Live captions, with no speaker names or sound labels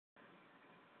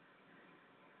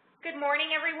Good morning,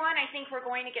 everyone. I think we're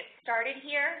going to get started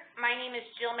here. My name is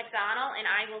Jill McDonald, and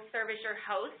I will serve as your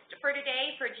host for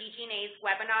today for GG&A's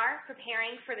webinar,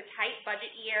 Preparing for the Tight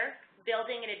Budget Year,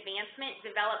 Building an Advancement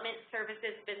Development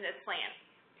Services Business Plan.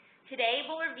 Today,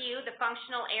 we'll review the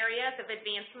functional areas of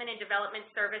advancement and development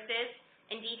services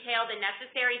and detail the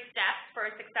necessary steps for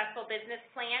a successful business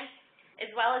plan, as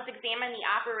well as examine the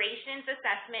operations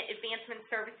assessment advancement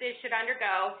services should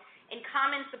undergo and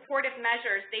common supportive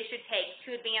measures they should take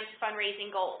to advance fundraising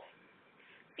goals.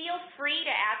 Feel free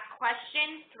to ask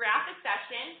questions throughout the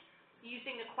session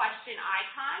using the question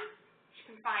icon, which you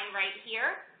can find right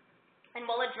here, and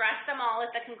we'll address them all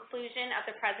at the conclusion of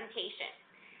the presentation.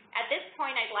 At this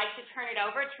point, I'd like to turn it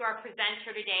over to our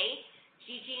presenter today,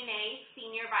 GG&A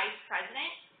Senior Vice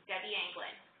President, Debbie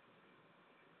Anglin.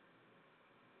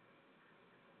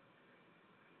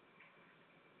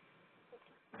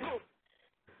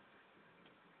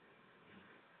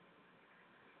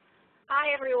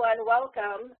 Hi, everyone.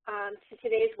 Welcome to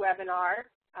today's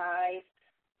webinar.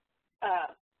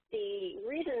 The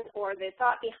reason or the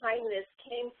thought behind this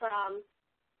came from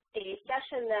a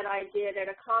session that I did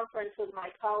at a conference with my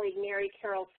colleague Mary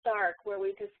Carol Stark, where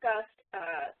we discussed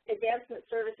advancement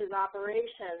services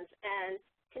operations and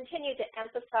continued to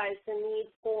emphasize the need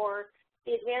for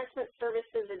the advancement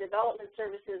services or development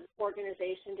services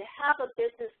organization to have a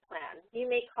business plan. You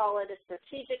may call it a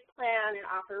strategic plan, an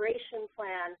operation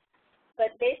plan,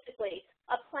 but basically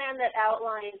a plan that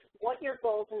outlines what your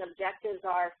goals and objectives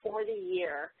are for the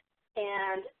year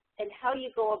and how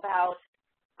you go about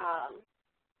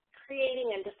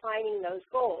creating and defining those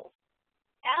goals.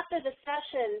 After the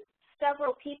session,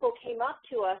 several people came up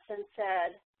to us and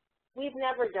said, "We've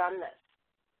never done this."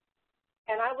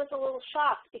 And I was a little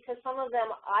shocked because some of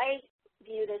them I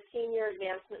viewed as senior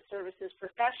advancement services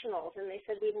professionals, and they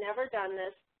said, "We've never done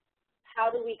this.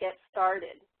 How do we get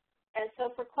started?" And so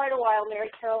for quite a while, Mary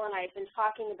Carol and I have been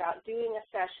talking about doing a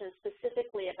session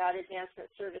specifically about advancement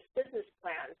service business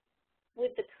plans.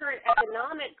 With the current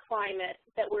economic climate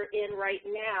that we're in right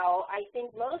now, I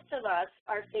think most of us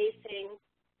are facing,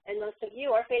 and most of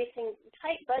you are facing,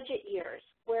 tight budget years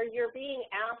where you're being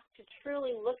asked to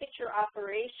truly look at your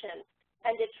operation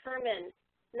and determine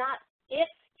not if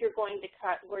you're going to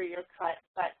cut where you're cut,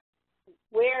 but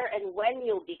where and when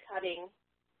you'll be cutting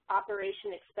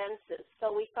operation expenses.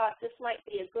 So we thought this might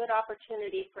be a good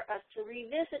opportunity for us to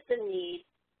revisit the need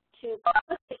to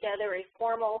put together a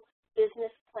formal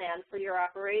business plan for your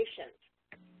operations.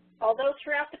 Although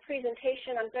throughout the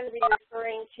presentation I'm going to be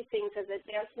referring to things as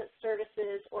advancement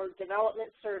services or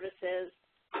development services,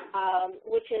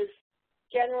 which is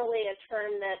generally a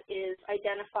term that is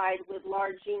identified with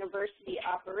large university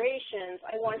operations,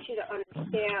 I want you to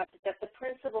understand that the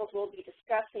principles we'll be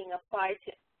discussing apply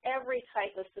to every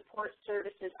type of support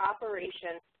services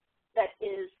operation that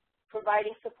is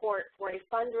providing support for a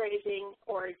fundraising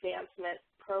or advancement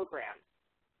program.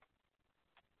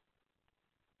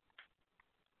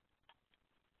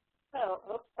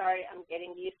 So, sorry, I'm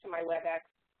getting used to my WebEx.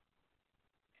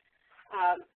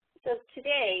 So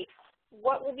today,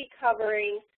 what we'll be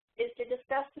covering is to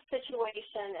discuss the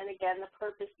situation and, again, the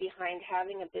purpose behind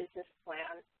having a business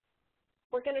plan.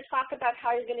 We're going to talk about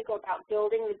how you're going to go about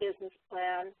building the business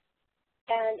plan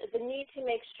and the need to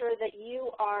make sure that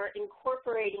you are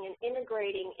incorporating and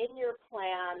integrating in your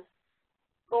plan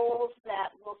goals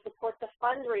that will support the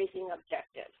fundraising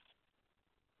objectives.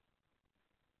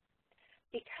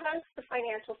 Because the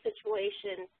financial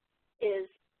situation is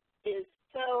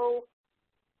so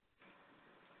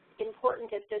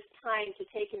important at this time to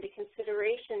take into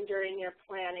consideration during your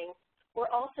planning, we're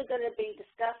also going to be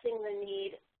discussing the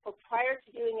need for, prior to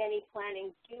doing any planning,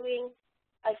 doing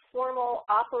a formal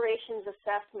operations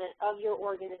assessment of your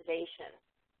organization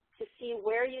to see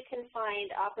where you can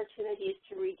find opportunities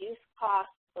to reduce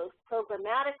costs both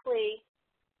programmatically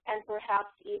and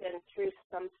perhaps even through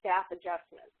some staff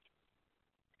adjustments.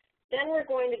 Then we're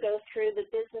going to go through the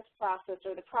business process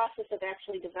or the process of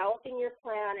actually developing your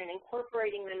plan and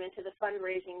incorporating them into the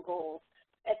fundraising goals.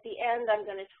 At the end, I'm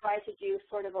going to try to do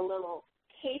sort of a little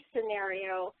case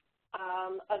scenario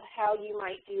of how you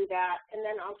might do that, and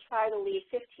then I'll try to leave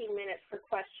 15 minutes for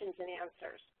questions and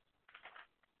answers.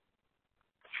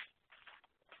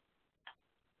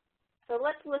 So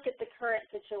let's look at the current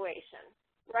situation.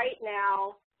 Right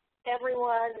now,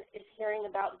 everyone is hearing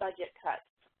about budget cuts.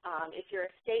 If you're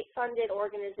a state-funded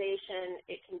organization,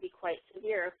 it can be quite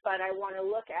severe, but I want to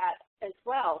look at as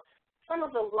well some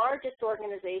of the largest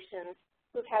organizations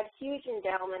who've had huge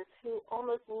endowments, who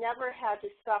almost never had to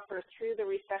suffer through the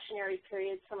recessionary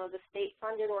period some of the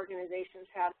state-funded organizations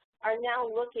have, are now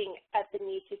looking at the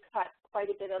need to cut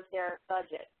quite a bit of their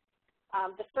budget.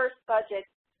 The first budget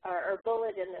or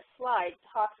bullet in this slide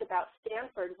talks about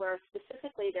Stanford, where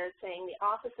specifically they're saying the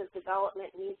Office of Development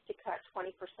needs to cut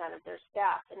 20% of their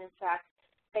staff, and in fact,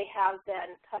 they have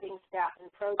been cutting staff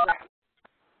and programs.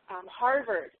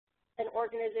 Harvard, an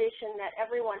organization that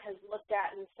everyone has looked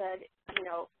at and said, you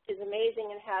know, is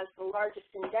amazing and has the largest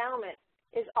endowment,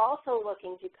 is also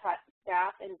looking to cut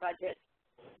staff and budgets,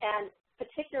 and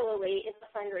particularly in the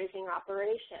fundraising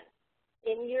operation.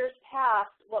 In years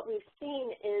past, what we've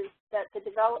seen is that the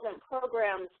development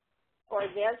programs or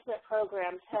advancement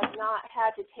programs have not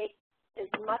had to take as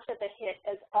much of a hit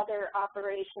as other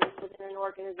operations within an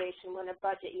organization when a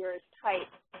budget year is tight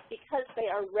because they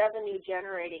are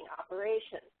revenue-generating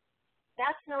operations.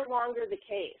 That's no longer the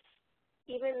case.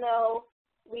 Even though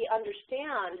we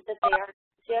understand that they are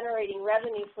generating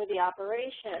revenue for the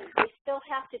operation, they still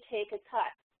have to take a cut.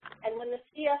 And when the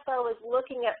CFO is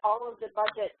looking at all of the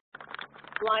budget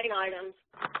line items,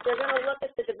 they're going to look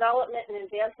at the development and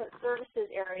advancement services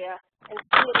area and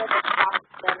see it as a cost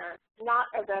center, not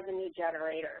a revenue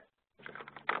generator.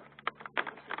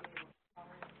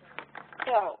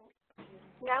 So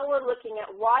now we're looking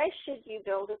at why should you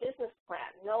build a business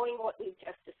plan, knowing what we've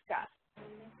just discussed.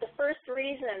 The first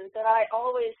reason that I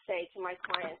always say to my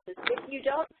clients is if you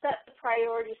don't set the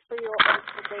priorities for your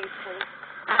organization,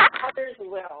 others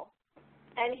will.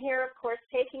 And here, of course,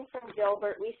 taking from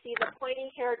Dilbert, we see the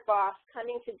pointy-haired boss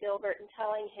coming to Dilbert and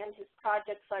telling him his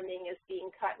project funding is being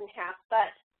cut in half,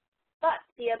 but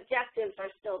the objectives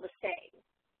are still the same.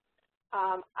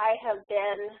 I have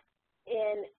been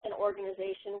in an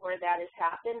organization where that has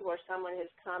happened, where someone has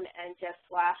come and just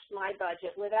slashed my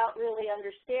budget without really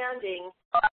understanding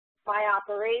my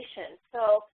operation.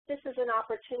 So this is an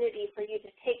opportunity for you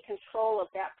to take control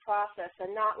of that process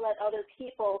and not let other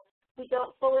people who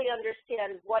don't fully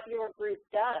understand what your group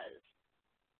does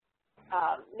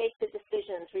make the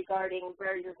decisions regarding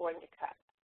where you're going to cut.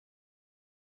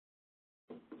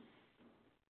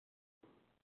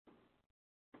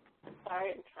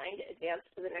 Sorry, I'm trying to advance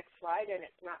to the next slide and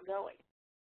it's not going.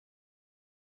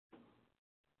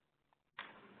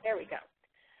 There we go.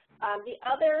 The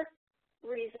other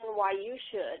reason why you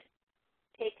should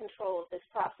take control of this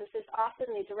process is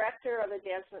often the director of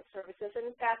advancement services,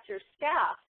 and in fact your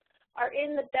staff, are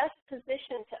in the best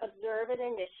position to observe and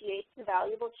initiate the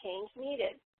valuable change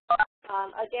needed.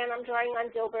 Again, I'm drawing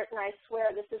on Dilbert, and I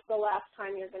swear this is the last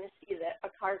time you're going to see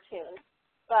a cartoon.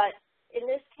 But in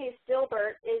this case,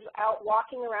 Dilbert is out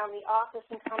walking around the office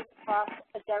and comes across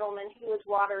a gentleman who is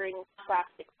watering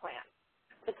plastic plants.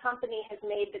 The company has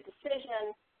made the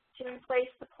decision to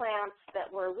replace the plants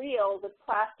that were real with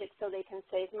plastic so they can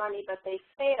save money, but they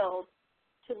failed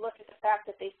to look at the fact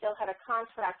that they still had a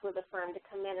contract with a firm to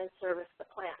come in and service the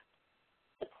plants.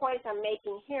 The point I'm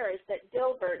making here is that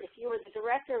Dilbert, if you were the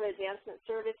director of advancement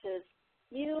services,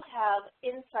 you have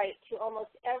insight to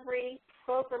almost every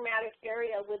programmatic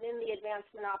area within the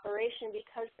advancement operation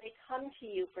because they come to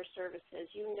you for services.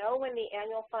 You know when the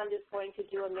annual fund is going to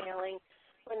do a mailing,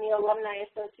 when the Alumni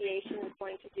Association is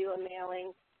going to do a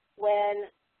mailing, when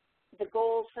the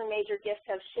goals for major gifts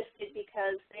have shifted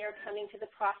because they are coming to the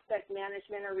prospect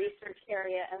management or research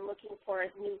area and looking for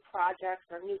new projects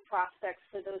or new prospects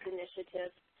for those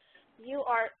initiatives. You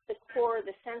are the core,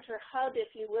 the center hub,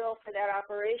 if you will, for that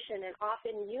operation, and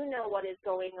often you know what is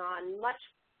going on much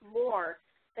more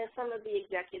than some of the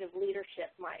executive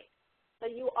leadership might.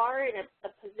 So you are in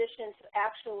a position to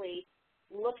actually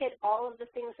look at all of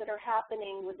the things that are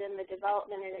happening within the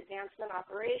development and advancement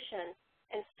operation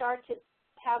and start to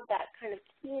have that kind of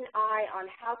keen eye on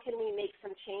how can we make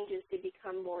some changes to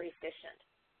become more efficient.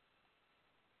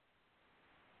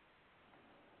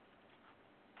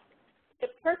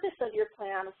 The purpose of your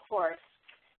plan, of course,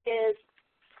 is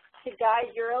to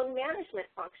guide your own management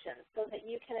function so that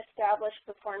you can establish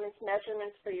performance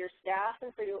measurements for your staff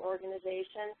and for your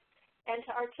organization, and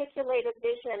to articulate a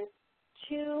vision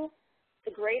to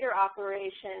the greater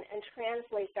operation and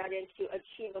translate that into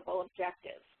achievable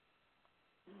objectives.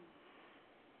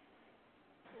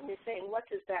 And you're saying, what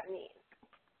does that mean?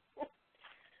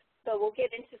 So we'll get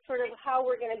into sort of how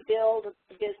we're going to build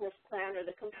a business plan or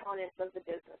the components of the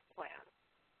business plan.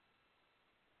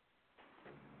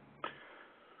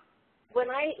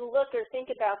 When I look or think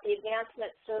about the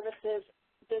advancement services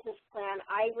business plan,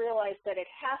 I realize that it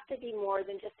has to be more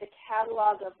than just a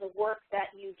catalog of the work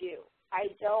that you do. I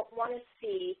don't want to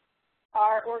see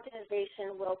our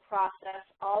organization will process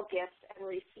all gifts and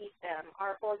receipt them.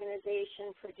 Our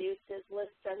organization produces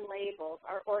lists and labels.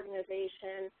 Our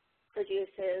organization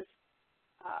produces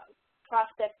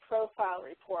prospect profile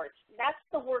reports. That's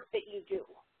the work that you do.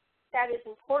 That is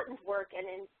important work, and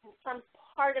in some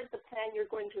part of the plan you're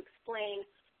going to explain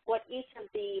what each of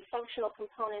the functional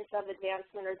components of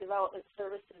advancement or development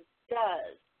services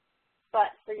does.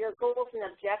 But for your goals and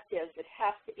objectives, it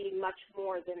has to be much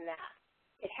more than that.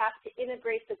 It has to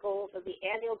integrate the goals of the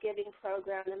annual giving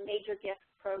program, the major gift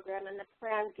program, and the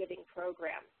planned giving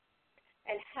program,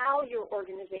 and how your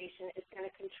organization is going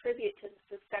to contribute to the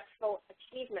successful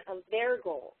achievement of their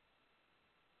goals.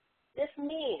 This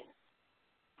means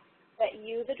that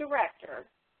you, the director,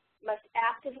 must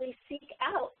actively seek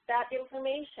out that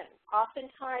information.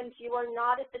 Oftentimes you are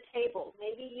not at the table.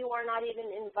 Maybe you are not even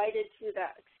invited to the,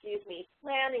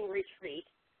 planning retreat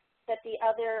that the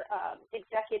other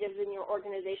executives in your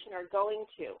organization are going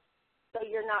to. So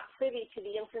you're not privy to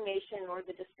the information or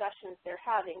the discussions they're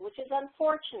having, which is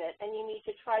unfortunate, and you need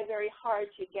to try very hard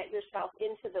to get yourself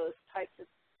into those types of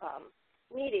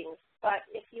meetings. But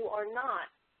if you are not,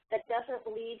 that doesn't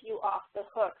leave you off the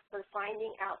hook for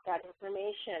finding out that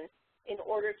information in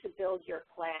order to build your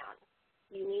plan.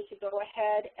 You need to go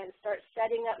ahead and start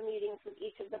setting up meetings with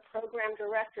each of the program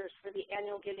directors for the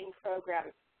annual giving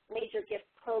program, major gift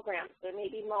programs. There may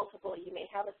be multiple. You may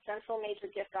have a central major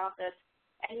gift office,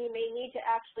 and you may need to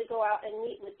actually go out and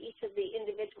meet with each of the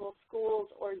individual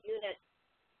schools or units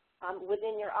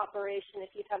within your operation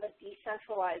if you have a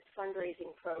decentralized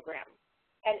fundraising program,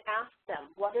 and ask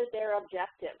them what are their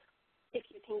objectives. If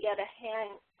you can get a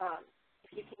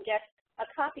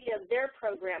copy of their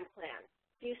program plan,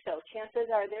 do so. Chances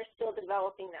are they're still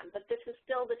developing them, but this is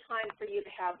still the time for you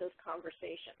to have those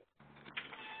conversations.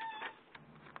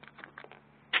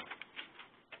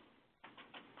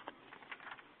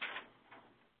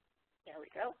 There we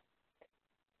go.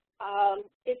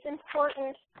 It's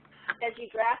important as you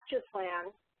draft your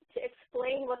plan to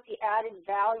explain what the added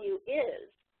value is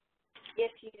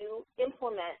if you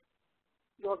implement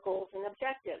your goals and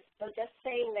objectives. So just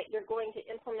saying that you're going to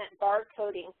implement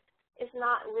barcoding is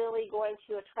not really going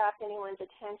to attract anyone's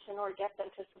attention or get them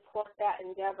to support that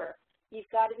endeavor. You've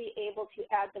got to be able to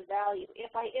add the value.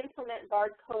 If I implement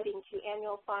barcoding to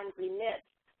annual fund remits,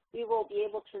 we will be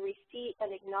able to receive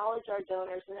and acknowledge our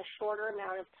donors in a shorter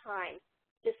amount of time.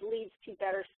 This leads to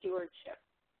better stewardship.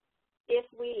 If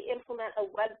we implement a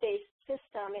web-based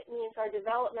system, it means our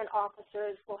development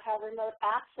officers will have remote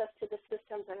access to the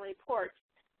systems and reports,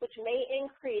 which may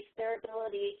increase their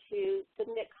ability to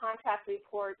submit contact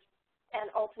reports and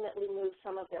ultimately move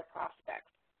some of their prospects.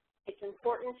 It's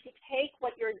important to take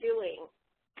what you're doing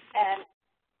and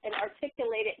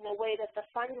articulate it in a way that the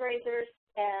fundraisers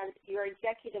and your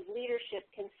executive leadership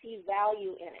can see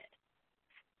value in it.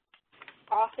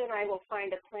 Often I will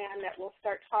find a plan that will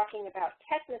start talking about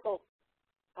technical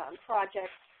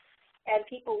projects, and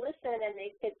people listen and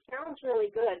it sounds really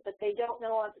good, but they don't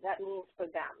know what that means for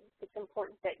them. It's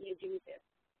important that you do this.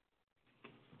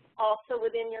 Also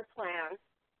within your plan,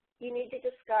 you need to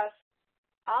discuss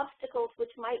obstacles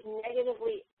which might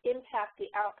negatively impact the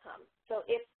outcome. So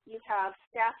if you have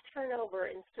staff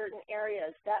turnover in certain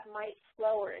areas, that might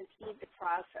slow or impede the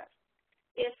process.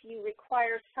 If you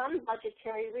require some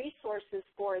budgetary resources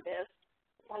for this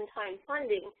one-time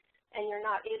funding and you're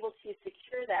not able to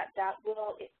secure that, that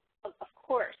will, of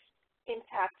course,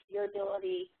 impact your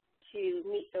ability to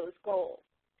meet those goals.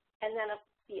 And then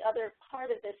the other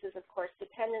part of this is, of course,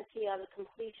 dependency on the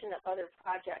completion of other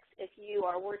projects. If you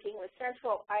are working with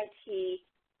central IT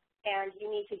and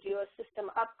you need to do a system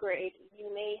upgrade,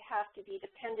 you may have to be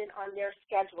dependent on their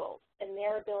schedules and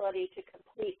their ability to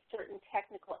complete certain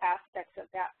technical aspects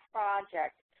of that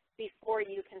project before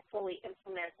you can fully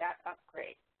implement that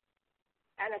upgrade.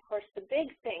 And, of course, the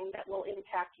big thing that will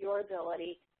impact your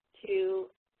ability to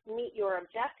meet your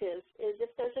objectives is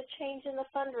if there's a change in the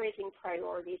fundraising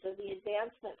priorities or the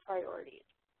advancement priorities.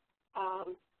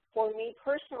 For me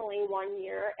personally, one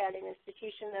year at an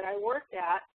institution that I worked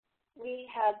at, we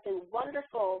had the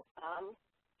wonderful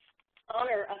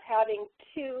honor of having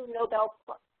 2 Nobel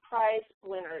Prize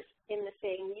winners in the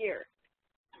same year.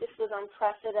 This was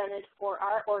unprecedented for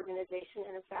our organization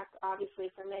and, in fact,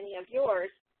 obviously for many of yours.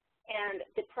 And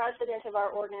the president of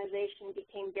our organization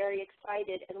became very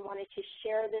excited and wanted to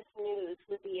share this news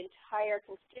with the entire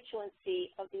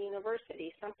constituency of the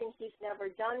university, something he's never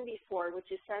done before, which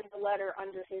is send a letter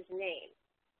under his name.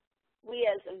 We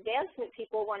as advancement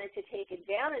people wanted to take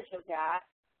advantage of that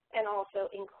and also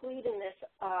include in this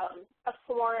a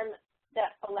form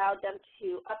that allowed them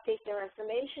to update their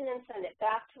information and send it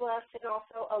back to us, and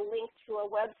also a link to a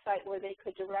website where they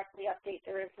could directly update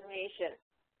their information.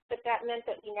 But that meant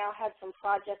that we now had some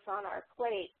projects on our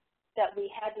plate that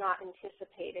we had not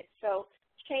anticipated. So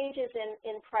changes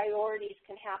in priorities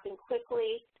can happen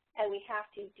quickly, and we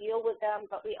have to deal with them,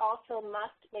 but we also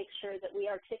must make sure that we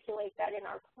articulate that in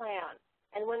our plan.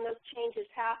 And when those changes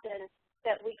happen,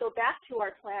 that we go back to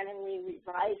our plan and we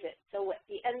revise it. So at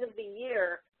the end of the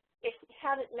year, if we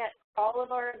haven't met all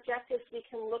of our objectives, we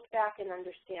can look back and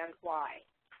understand why.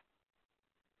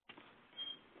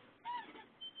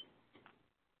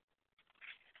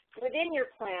 Within your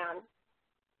plan,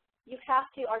 you have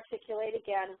to articulate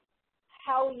again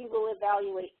how you will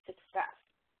evaluate success.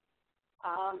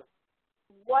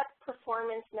 What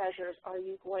performance measures are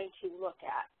you going to look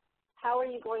at? How are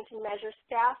you going to measure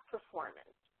staff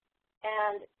performance?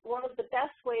 And one of the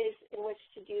best ways in which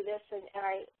to do this, and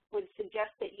I would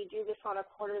suggest that you do this on a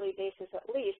quarterly basis at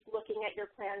least, looking at your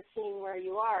plan, seeing where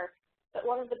you are, but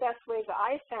one of the best ways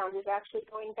I found is actually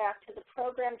going back to the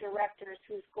program directors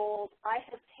whose goals I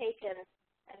have taken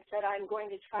and said I'm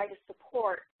going to try to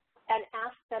support, and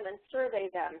ask them and survey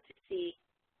them to see,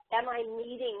 am I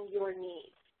meeting your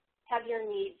needs? Have your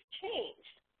needs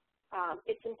changed?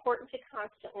 It's important to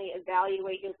constantly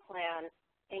evaluate your plan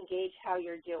and gauge how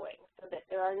you're doing so that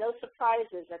there are no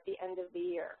surprises at the end of the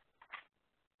year.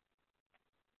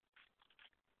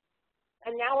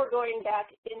 And now we're going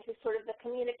back into sort of the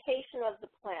communication of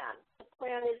the plan. The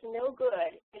plan is no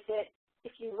good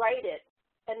if you write it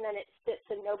and then it sits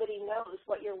and nobody knows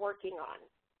what you're working on.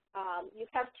 You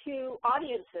have two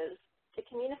audiences to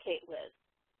communicate with,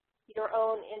 your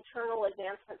own internal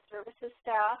advancement services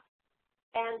staff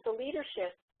and the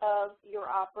leadership of your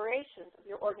operations, of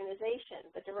your organization,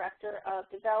 the director of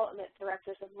development,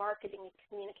 directors of marketing and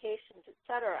communications, et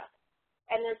cetera.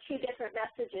 And there are two different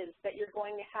messages that you're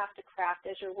going to have to craft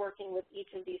as you're working with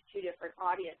each of these two different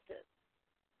audiences.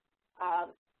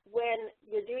 When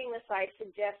you're doing this, I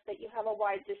suggest that you have a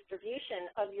wide distribution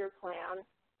of your plan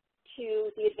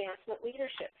to the advancement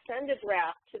leadership. Send a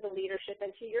draft to the leadership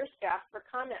and to your staff for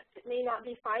comments. It may not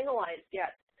be finalized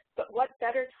yet, but what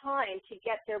better time to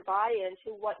get their buy-in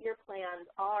to what your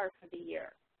plans are for the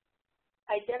year.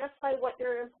 Identify what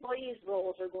your employees'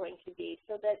 roles are going to be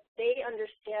so that they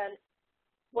understand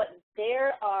what they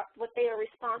are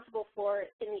responsible for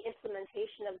in the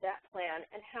implementation of that plan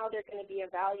and how they're going to be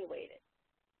evaluated.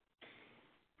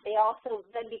 They also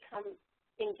then become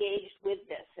engaged with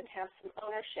this and have some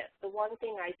ownership. The one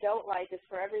thing I don't like is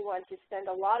for everyone to spend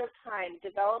a lot of time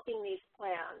developing these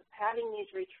plans, having these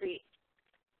retreats,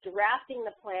 drafting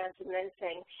the plans, and then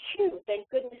saying, phew, thank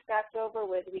goodness that's over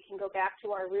with. We can go back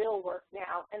to our real work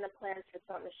now, and the plan sits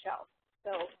on the shelf.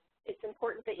 So it's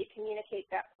important that you communicate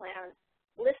that plan.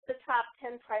 List the top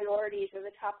 10 priorities or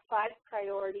the top 5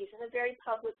 priorities in a very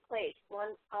public place.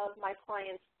 One of my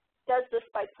clients does this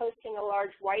by posting a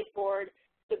large whiteboard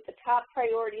with the top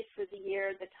priorities for the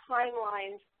year, the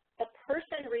timelines, the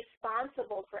person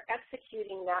responsible for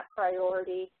executing that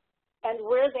priority, and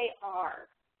where they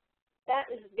are. That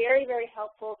is very, very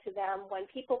helpful to them. When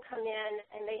people come in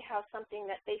and they have something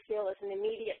that they feel is an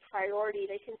immediate priority,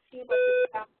 they can see what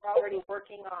the staff are already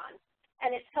working on,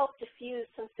 and it's helped diffuse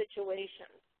some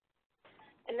situations.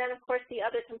 And then, of course, the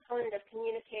other component of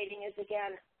communicating is,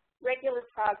 again, regular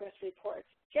progress reports.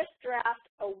 Just draft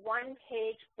a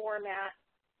one-page format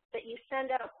that you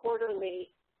send out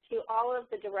quarterly to all of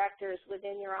the directors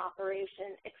within your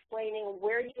operation, explaining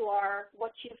where you are,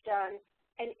 what you've done,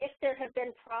 and if there have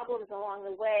been problems along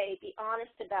the way, be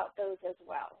honest about those as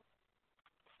well.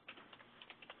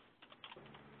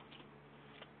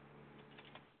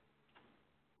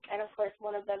 And of course,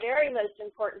 one of the very most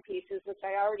important pieces, which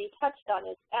I already touched on,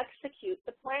 is execute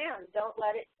the plan. Don't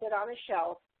let it sit on a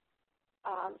shelf.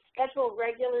 Schedule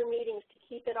regular meetings to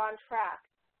keep it on track.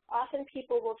 Often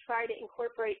people will try to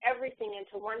incorporate everything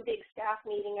into one big staff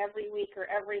meeting every week or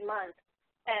every month,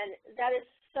 and that is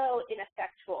so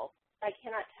ineffectual, I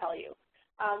cannot tell you.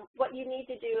 What you need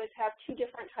to do is have two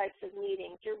different types of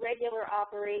meetings. Your regular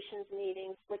operations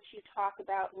meetings, which you talk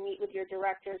about and meet with your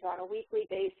directors on a weekly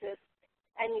basis,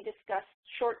 and you discuss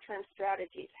short-term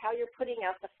strategies, how you're putting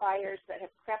out the fires that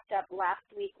have crept up last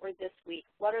week or this week.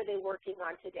 What are they working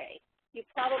on today? You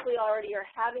probably already are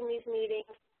having these meetings.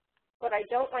 What I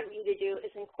don't want you to do is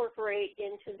incorporate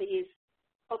into these,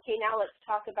 okay, now let's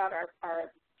talk about our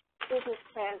business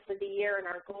plan for the year and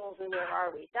our goals and where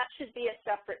are we. That should be a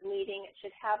separate meeting. It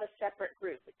should have a separate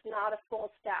group. It's not a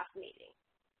full staff meeting.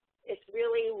 It's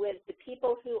really with the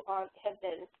people who have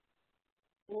been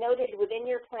noted within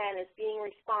your plan as being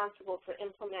responsible for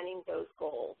implementing those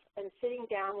goals and sitting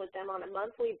down with them on a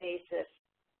monthly basis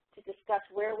to discuss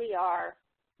where we are,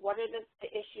 what are the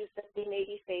issues that we may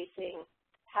be facing,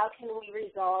 how can we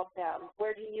resolve them,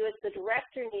 where do you as the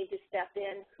director need to step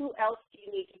in, who else do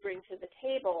you need to bring to the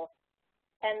table,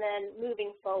 and then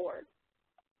moving forward.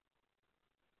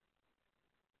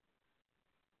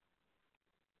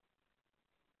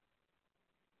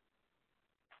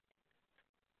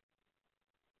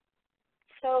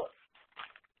 So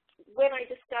when I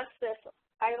discuss this,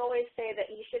 I always say that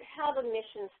you should have a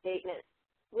mission statement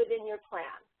within your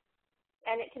plan.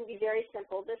 And it can be very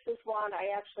simple. This is one I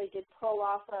actually did pull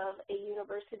off of a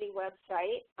university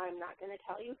website. I'm not going to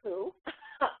tell you who,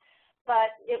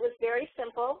 but it was very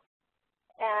simple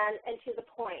and to the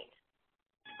point.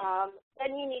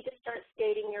 Then you need to start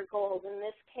stating your goals. In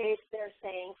this case, they're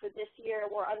saying for this year,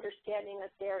 we're understanding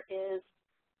that there is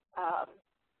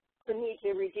the need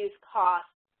to reduce costs,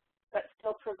 but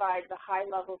still provide the high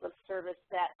levels of service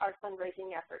that our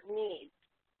fundraising effort needs.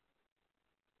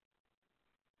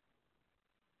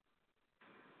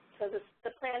 So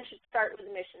the plan should start with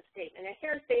a mission statement. And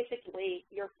here's basically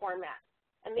your format.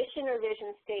 A mission or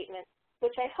vision statement,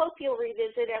 which I hope you'll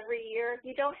revisit every year.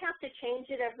 You don't have to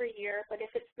change it every year, but if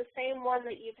it's the same one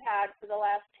that you've had for the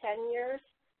last 10 years,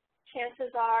 chances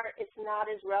are it's not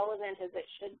as relevant as it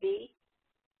should be.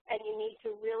 And you need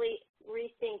to really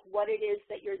rethink what it is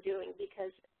that you're doing,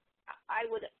 because I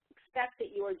would expect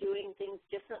that you are doing things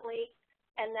differently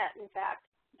and that, in fact,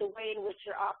 the way in which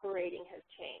you're operating has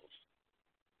changed.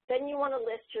 Then you want to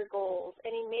list your goals,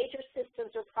 any major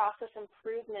systems or process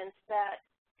improvements that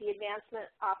the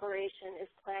advancement operation is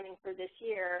planning for this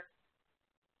year.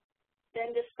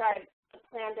 Then describe the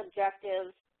planned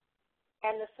objectives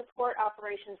and the support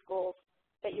operations goals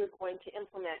that you're going to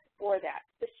implement for that.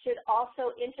 This should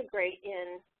also integrate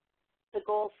in the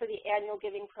goals for the annual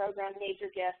giving program,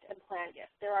 major gift, and planned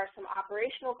gift. There are some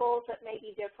operational goals that may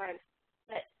be different,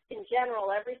 but in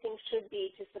general, everything should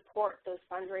be to support those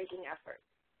fundraising efforts.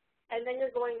 And then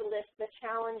you're going to list the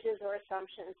challenges or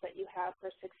assumptions that you have for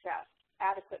success,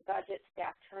 adequate budget,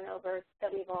 staff turnover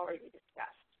that we've already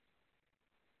discussed.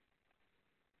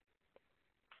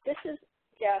 This is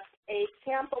just a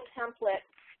sample template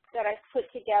that I've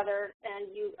put together, and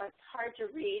it's hard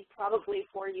to read probably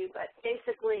for you, but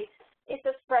basically it's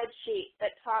a spreadsheet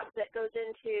that goes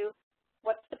into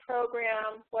what's the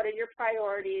program, what are your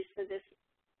priorities for the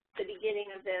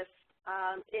beginning of this.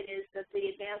 It is that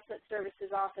the Advancement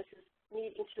Services Office is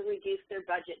needing to reduce their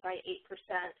budget by 8%.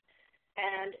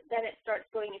 And then it starts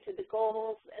going into the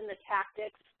goals and the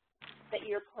tactics that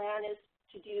your plan is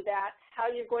to do that, how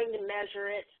you're going to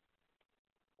measure it,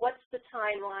 what's the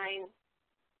timeline,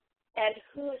 and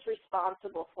who is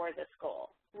responsible for this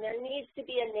goal. And there needs to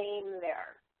be a name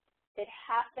there. It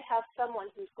has to have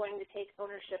someone who's going to take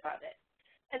ownership of it.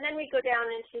 And then we go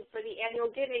down into, for the annual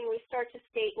giving, we start to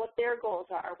state what their goals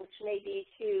are, which may be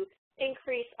to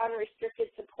increase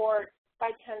unrestricted support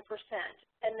by 10%.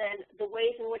 And then the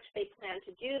ways in which they plan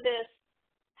to do this,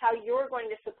 how you're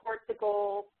going to support the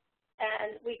goal,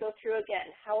 and we go through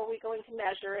again, how are we going to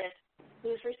measure it,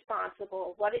 who's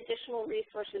responsible, what additional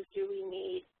resources do we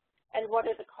need, and what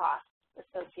are the costs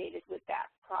associated with that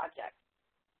project.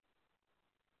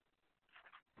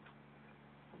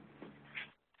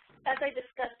 As I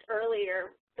discussed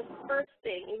earlier, the first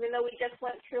thing, even though we just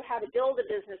went through how to build a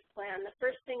business plan, the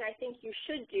first thing I think you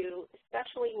should do,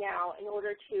 especially now in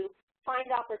order to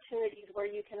find opportunities where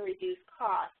you can reduce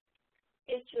costs,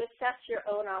 is to assess your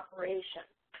own operation.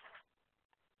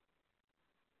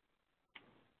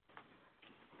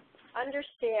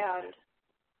 Understand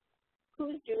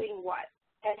who's doing what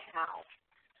and how.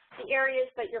 The areas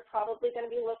that you're probably going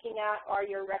to be looking at are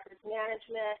your records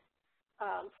management,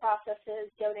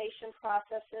 processes, donation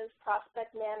processes,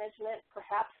 prospect management,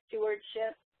 perhaps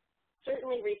stewardship,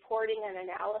 certainly reporting and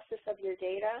analysis of your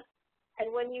data.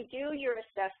 And when you do your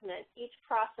assessment, each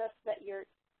process that you're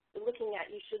looking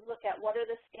at, you should look at what are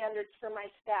the standards for my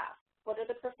staff, what are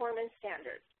the performance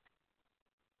standards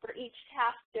for each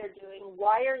task they're doing,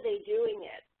 why are they doing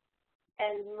it,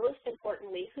 and most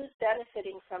importantly, who's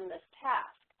benefiting from this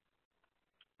task.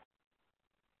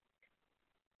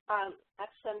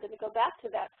 Actually, I'm going to go back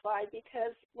to that slide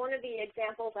because one of the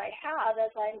examples I have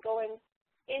as I'm going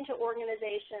into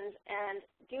organizations and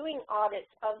doing audits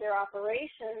of their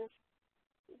operations,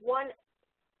 one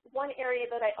area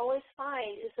that I always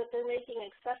find is that they're making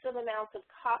excessive amounts of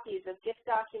copies of gift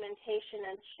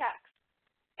documentation and checks,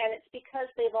 and it's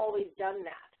because they've always done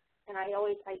that. And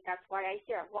that's why I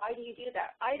hear, why do you do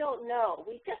that? I don't know.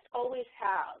 We just always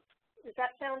have. Does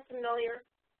that sound familiar?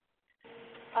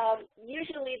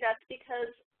 Usually that's because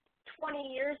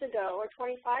 20 years ago or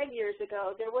 25 years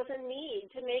ago, there was a need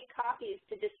to make copies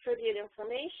to distribute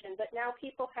information, but now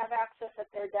people have access at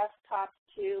their desktops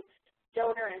to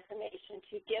donor information,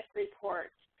 to gift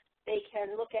reports. They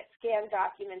can look at scanned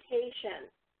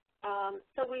documentation.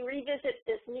 So we revisit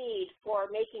this need for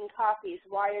making copies.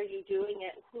 Why are you doing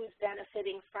it? Who's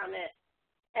benefiting from it?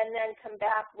 And then come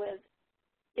back with,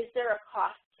 is there a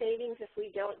cost savings if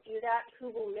we don't do that?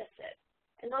 Who will miss it?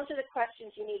 And those are the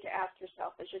questions you need to ask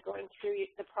yourself as you're going through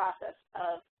the process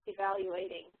of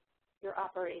evaluating your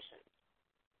operations.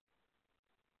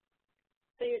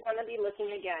 So you're going to be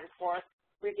looking again for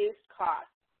reduced costs,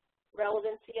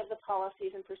 relevancy of the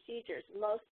policies and procedures.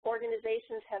 Most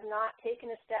organizations have not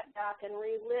taken a step back and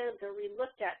relived or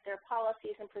relooked at their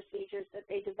policies and procedures that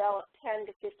they developed 10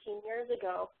 to 15 years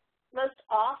ago, most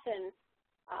often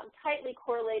tightly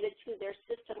correlated to their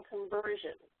system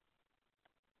conversion.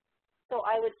 So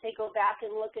I would say go back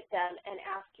and look at them and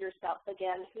ask yourself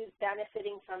again, who's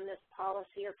benefiting from this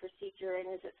policy or procedure, and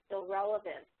is it still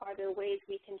relevant? Are there ways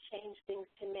we can change things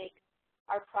to make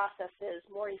our processes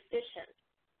more efficient?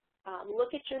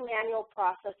 Look at your manual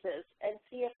processes and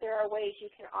see if there are ways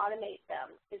you can automate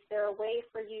them. Is there a way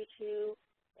for you to,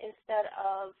 instead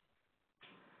of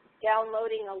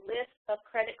downloading a list of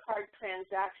credit card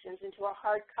transactions into a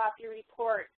hard copy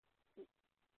report,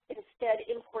 instead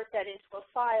import that into a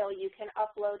file you can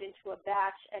upload into a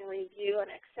batch and review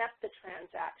and accept the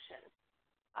transaction?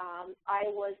 I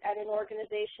was at an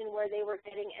organization where they were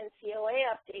getting NCOA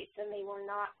updates and they were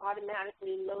not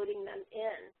automatically loading them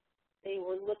in. They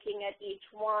were looking at each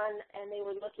one and they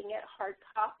were looking at hard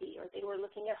copy, or they were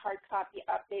looking at hard copy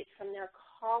updates from their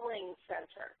calling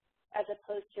center as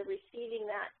opposed to receiving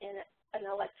that in an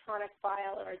electronic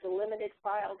file or a delimited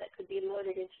file that could be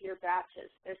loaded into your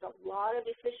batches. There's a lot of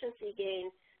efficiency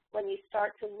gain when you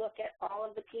start to look at all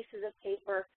of the pieces of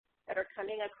paper that are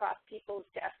coming across people's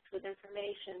desks with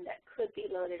information that could be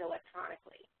loaded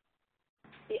electronically.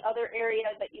 The other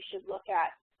area that you should look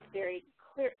at very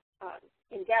clear,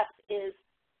 in depth, is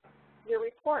your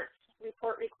reports,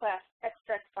 report requests,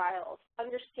 extract files.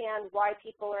 Understand why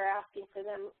people are asking for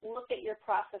them. Look at your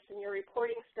process and your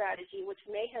reporting strategy, which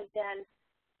may have been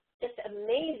just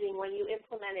amazing when you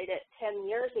implemented it 10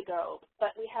 years ago,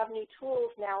 but we have new tools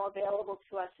now available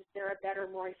to us. Is there a better,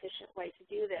 more efficient way to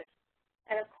do this?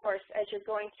 And of course, as you're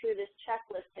going through this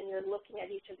checklist and you're looking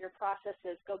at each of your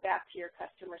processes, go back to your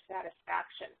customer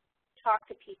satisfaction. Talk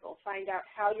to people, find out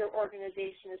how your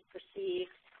organization is perceived,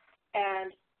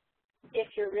 and if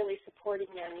you're really supporting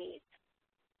their needs.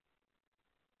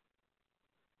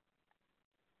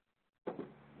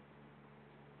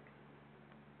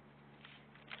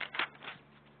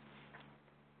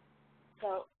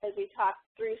 So as we talk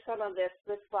through some of this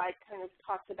slide kind of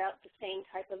talks about the same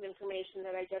type of information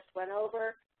that I just went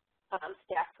over,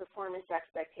 staff performance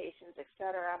expectations, et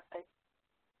cetera. I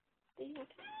think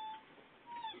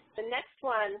the next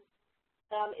one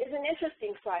is an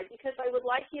interesting slide because I would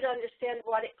like you to understand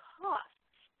what it costs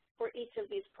for each of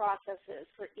these processes,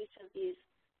 for each of these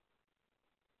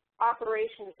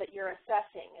operations that you're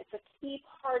assessing. It's a key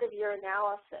part of your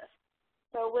analysis.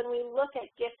 So when we look at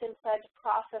gift and pledge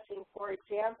processing, for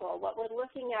example, what we're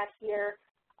looking at here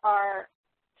are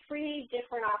 3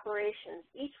 different operations.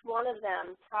 Each one of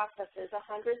them processes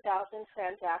 100,000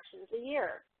 transactions a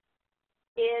year.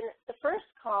 In the first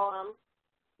column,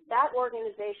 that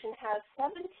organization has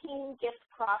 17 gift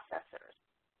processors.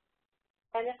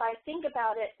 And if I think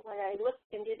about it, when I look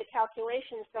and do the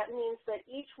calculations, that means that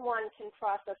each one can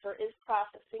process or is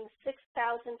processing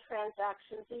 6,000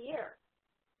 transactions a year.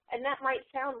 And that might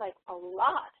sound like a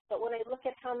lot, but when I look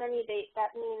at how many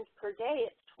that means per day,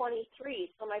 it's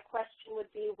 23. So my question would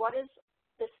be, what is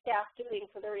the staff doing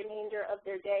for the remainder of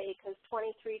their day? Because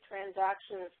 23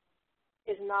 transactions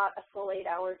is not a full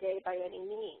 8-hour day by any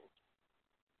means.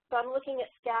 So I'm looking at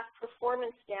staff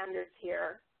performance standards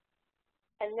here.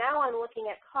 And now I'm looking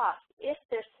at cost. If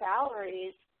their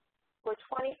salaries were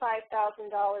 $25,000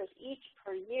 each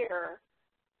per year,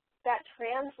 that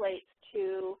translates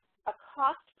to a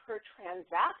cost per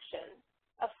transaction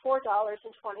of $4.25.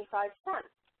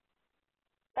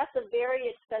 That's a very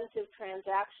expensive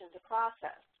transaction to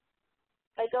process.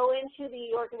 If I go into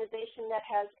the organization that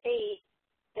has 8,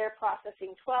 they're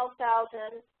processing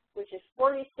 12,000, which is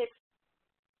 46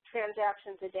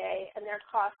 transactions a day, and their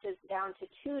cost is down to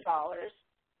 $2.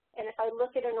 And if I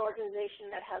look at an organization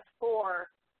that has 4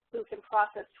 who can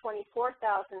process 24,000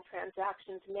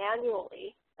 transactions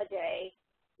manually a day,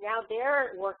 now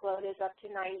their workload is up to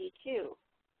 92.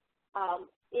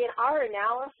 In our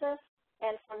analysis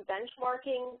and from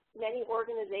benchmarking many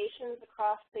organizations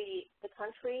across the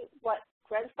country, what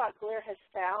Grenspot Glare has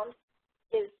found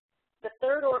is the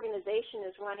 3rd organization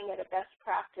is running at a best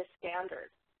practice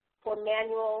standard for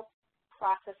manual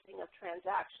processing of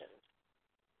transactions.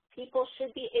 People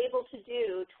should be able to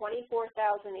do 24,000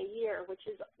 a year, which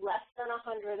is less than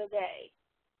 100 a day.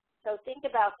 So think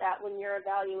about that when you're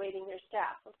evaluating your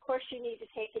staff. Of course, you need to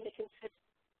take into consideration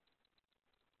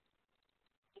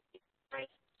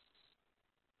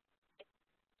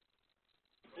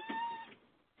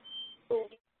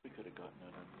we could have gotten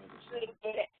that on the other side.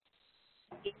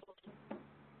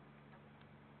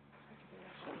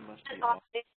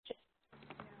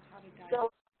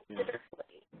 So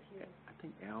considerably. I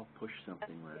think Al pushed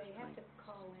something last You have night. to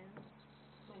call in.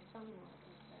 My son-in-law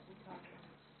does that. We talked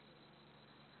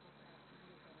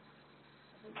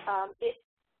about it.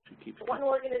 She keeps One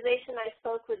organization I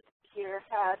spoke with here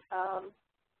had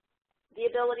the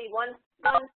ability, one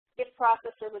gift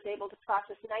processor was able to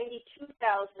process $92,000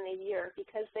 a year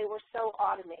because they were so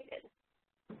automated.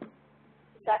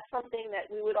 That's something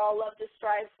that we would all love to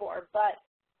strive for, but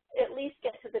at least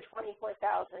get to the $24,000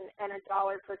 and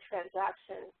 $1 per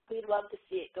transaction. We'd love to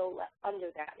see it go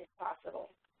under that if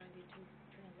possible. 92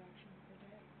 transactions per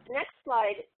day. The next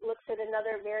slide looks at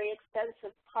another very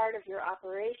expensive part of your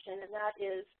operation, and that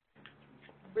is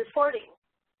reporting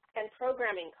and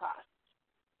programming costs.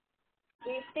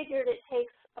 We figured it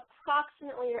takes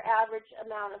approximately your average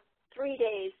amount of 3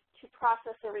 days to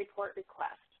process a report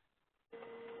request.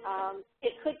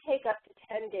 It could take up to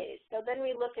 10 days. So then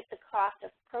we look at the cost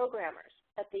of programmers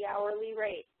at the hourly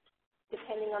rate.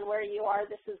 Depending on where you are,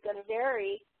 this is going to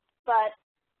vary, but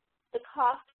the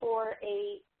cost for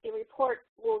a report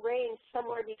will range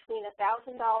somewhere between $1,000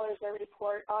 a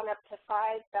report on up to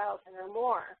 $5,000 or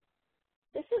more.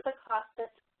 This is a cost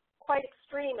that's quite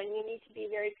extreme, and you need to be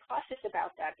very cautious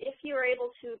about that. If you're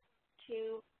able to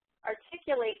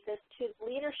articulate this to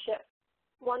leadership,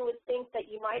 one would think that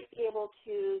you might be able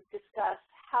to discuss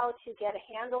how to get a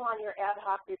handle on your ad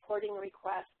hoc reporting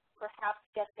requests, perhaps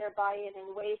get their buy-in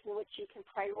in ways in which you can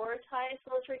prioritize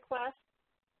those requests.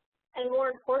 And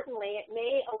more importantly, it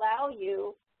may allow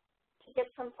you to get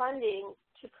some funding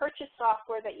to purchase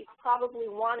software that you probably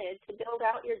wanted to build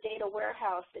out your data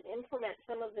warehouse and implement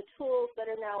some of the tools that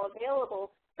are now available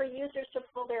for users to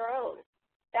pull their own.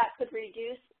 That could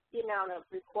reduce the amount of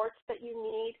reports that you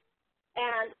need,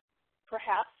 and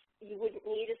perhaps you wouldn't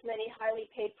need as many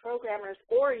highly paid programmers,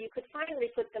 or you could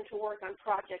finally put them to work on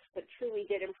projects that truly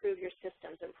did improve your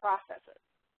systems and processes.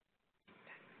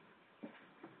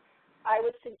 I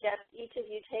would suggest each of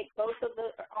you take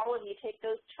all of you take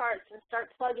those charts and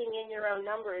start plugging in your own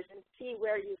numbers and see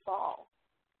where you fall.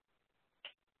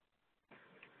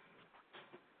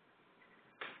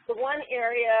 The one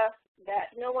area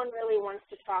that no one really wants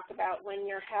to talk about when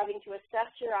you're having to assess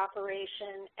your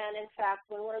operation, and in fact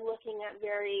when we're looking at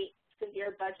very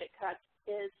severe budget cuts,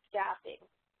 is staffing.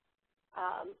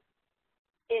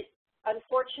 It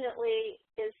unfortunately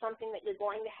is something that you're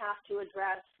going to have to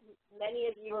address. Many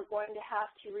of you are going to have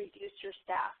to reduce your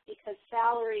staff because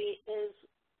salary is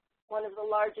one of the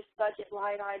largest budget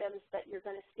line items that you're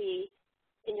going to see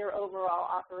in your overall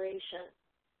operation.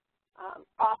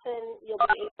 Often you'll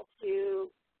be able to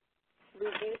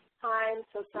reduce time,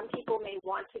 so some people may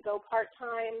want to go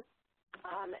part-time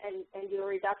and do a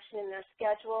reduction in their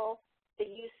schedule. The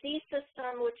UC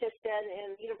system, which has been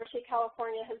in the University of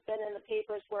California, has been in the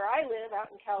papers where I live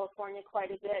out in California quite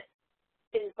a bit,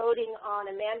 is voting on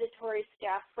a mandatory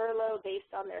staff furlough based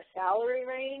on their salary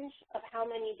range of how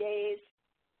many days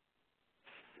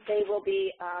they will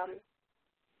be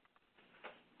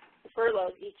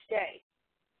furloughed each day.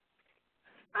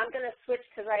 I'm going to switch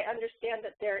because I understand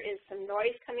that there is some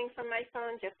noise coming from my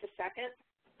phone. Just a second.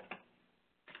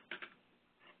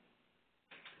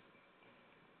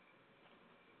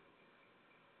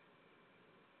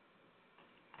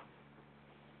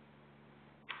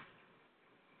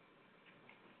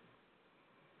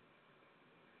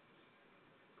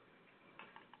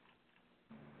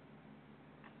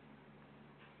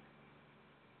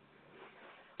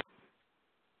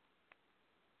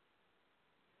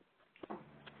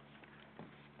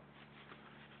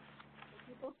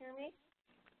 People hear me?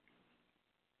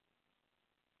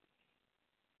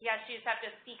 Yes, you just have to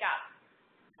speak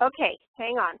up. Okay,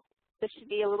 hang on. This should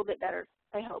be a little bit better,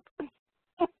 I hope.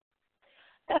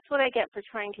 That's what I get for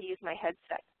trying to use my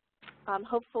headset.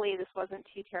 Hopefully this wasn't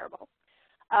too terrible.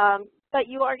 But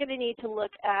you are going to need to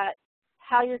look at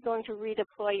how you're going to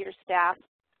redeploy your staff.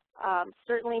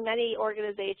 Certainly many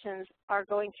organizations are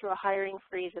going through a hiring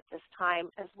freeze at this time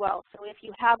as well. So if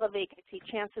you have a vacancy,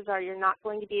 chances are you're not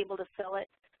going to be able to fill it.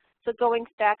 So going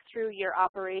back through your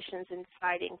operations and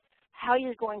deciding how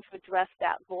you're going to address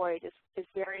that void is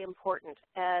very important.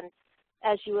 And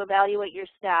as you evaluate your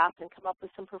staff and come up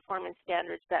with some performance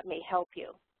standards, that may help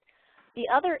you. The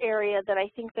other area that I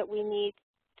think that we need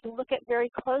to look at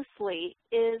very closely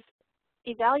is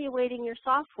evaluating your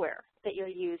software that you're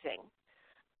using.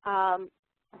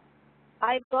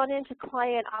 I've gone into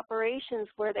client operations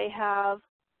where they have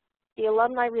the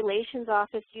Alumni Relations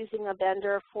Office using a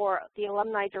vendor for the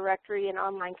alumni directory and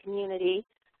online community,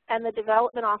 and the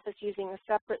Development Office using a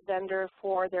separate vendor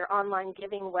for their online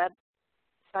giving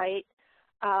website.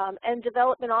 and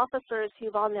development officers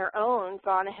who've on their own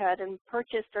gone ahead and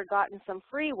purchased or gotten some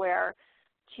freeware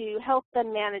to help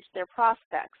them manage their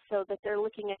prospects, so that they're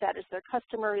looking at that as their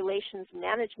customer relations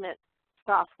management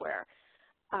software.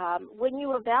 When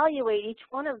you evaluate each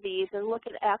one of these and look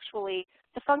at actually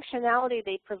the functionality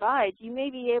they provide, you may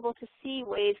be able to see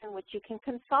ways in which you can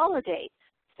consolidate.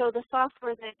 So the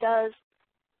software that does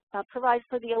provide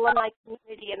for the alumni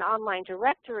community an online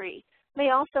directory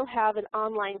may also have an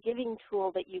online giving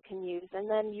tool that you can use, and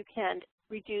then you can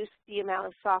reduce the amount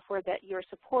of software that you're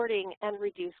supporting and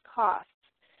reduce costs.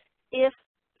 If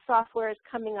software is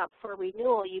coming up for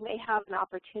renewal, you may have an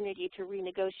opportunity to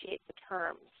renegotiate the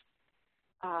terms.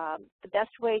 The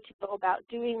best way to go about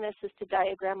doing this is to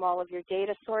diagram all of your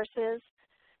data sources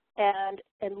and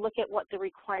look at what the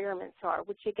requirements are,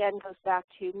 which again goes back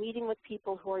to meeting with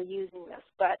people who are using this.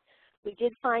 But we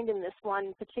did find in this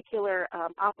one particular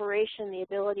operation the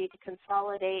ability to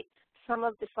consolidate some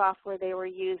of the software they were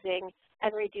using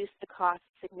and reduce the cost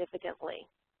significantly.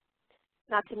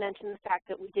 Not to mention the fact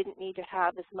that we didn't need to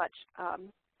have as much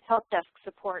help desk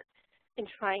support in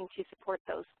trying to support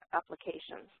those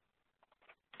applications.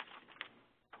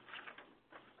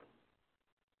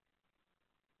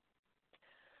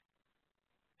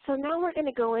 So now we're going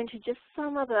to go into just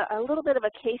a little bit of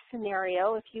a case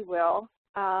scenario, if you will,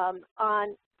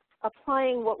 on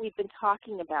applying what we've been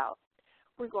talking about.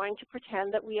 We're going to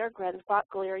pretend that we are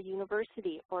Grensbach-Glare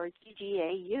University, or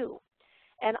GGAU,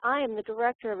 and I am the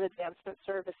Director of Advancement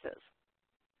Services.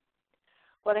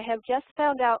 What I have just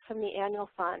found out from the annual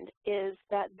fund is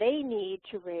that they need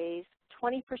to raise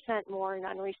 20% more in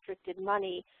unrestricted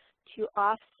money to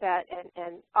offset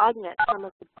and augment some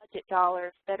of the budget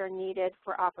dollars that are needed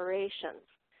for operations.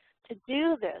 To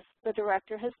do this, the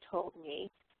director has told me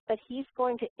that he's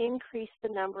going to increase the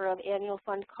number of annual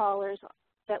fund callers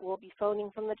that will be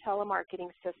phoning from the telemarketing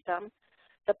system.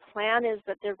 The plan is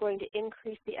that they're going to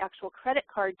increase the actual credit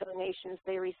card donations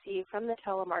they receive from the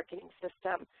telemarketing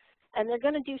system. And they're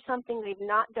going to do something they've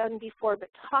not done before but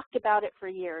talked about it for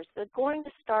years. They're going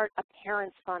to start a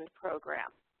Parents Fund program.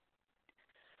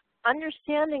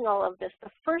 Understanding all of this,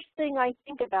 the first thing I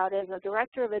think about as a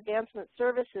Director of Advancement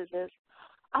Services is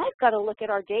I've got to look at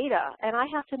our data, and I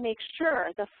have to make sure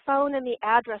the phone and the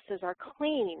addresses are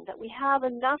clean, that we have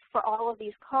enough for all of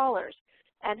these callers.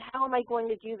 And how am I going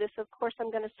to do this? Of course,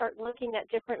 I'm going to start looking at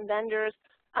different vendors.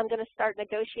 I'm going to start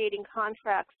negotiating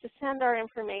contracts to send our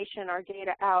information, our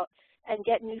data out, and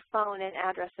get new phone and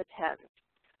address appends.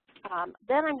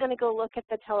 Then I'm going to go look at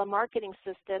the telemarketing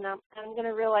system, and I'm going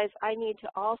to realize I need to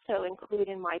also include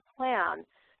in my plan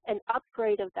an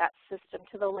upgrade of that system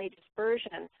to the latest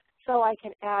version so I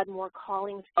can add more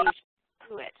calling stations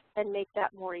to it and make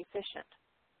that more efficient.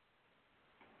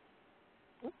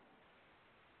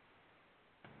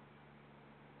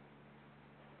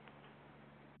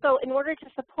 So in order to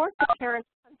support the Parents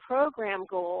Fund program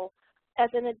goal, as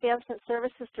an Advancement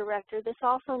Services Director, this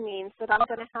also means that I'm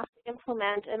going to have to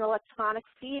implement an electronic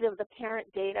feed of the parent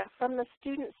data from the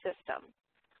student system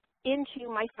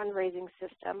into my fundraising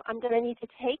system. I'm going to need to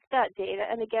take that data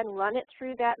and again run it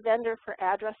through that vendor for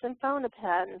address and phone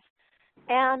appends.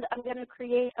 And I'm going to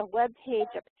create a web page,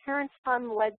 a Parents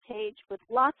Fund web page with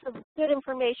lots of good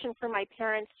information for my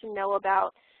parents to know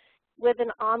about with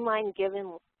an online giving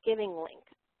link.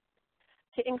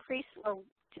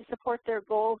 To support their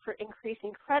goal for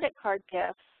increasing credit card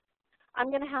gifts, I'm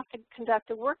going to have to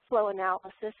conduct a workflow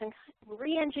analysis and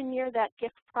re-engineer that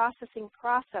gift processing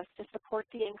process to support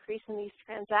the increase in these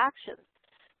transactions.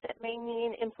 That may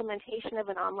mean implementation of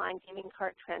an online giving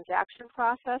card transaction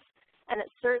process, and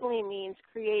it certainly means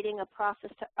creating a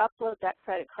process to upload that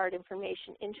credit card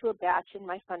information into a batch in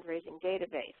my fundraising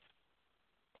database.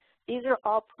 These are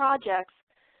all projects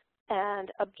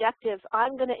and objectives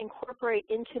I'm going to incorporate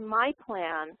into my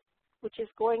plan, which is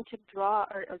going to draw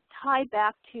or tie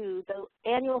back to the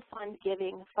annual fund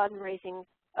giving fundraising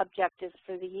objectives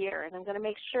for the year. And I'm going to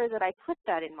make sure that I put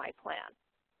that in my plan.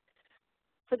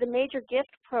 For the Major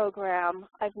Gift Program,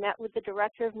 I've met with the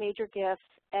Director of Major Gifts,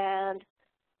 and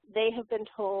they have been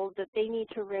told that they need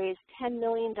to raise $10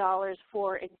 million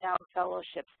for endowed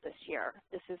fellowships this year.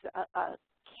 This is a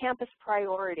campus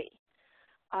priority.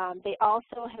 They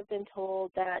also have been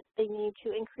told that they need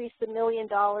to increase the $1 Million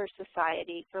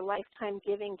Society for lifetime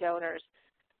giving donors,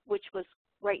 which was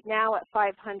right now at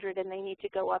 500, and they need to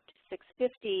go up to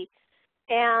 650,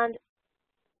 and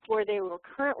where they were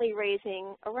currently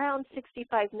raising around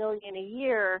 $65 million a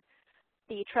year,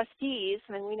 the trustees,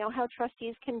 and we know how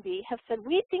trustees can be, have said,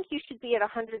 we think you should be at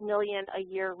 $100 million a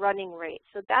year running rate.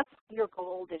 So that's your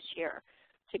goal this year,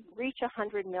 to reach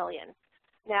 $100 million.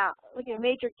 Now, looking at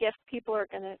major gifts, people are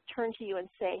going to turn to you and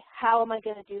say, how am I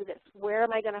going to do this? Where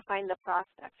am I going to find the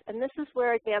prospects? And this is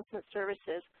where advancement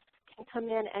services can come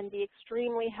in and be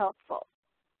extremely helpful.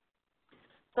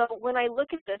 So when I look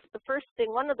at this,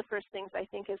 one of the first things I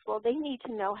think is, well, they need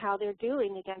to know how they're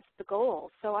doing against the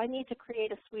goals. So I need to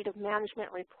create a suite of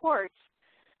management reports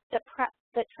that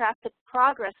track the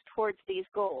progress towards these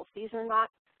goals. These are not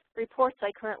reports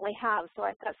I currently have. So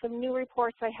I've got some new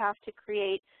reports I have to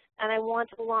create, and I want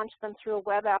to launch them through a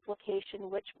web application,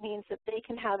 which means that they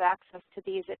can have access to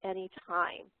these at any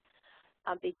time.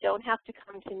 They don't have to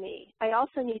come to me. I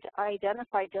also need to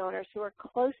identify donors who are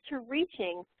close to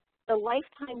reaching the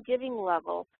lifetime giving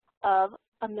level of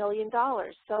 $1 million.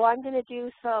 So I'm going to do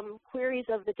some queries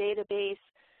of the database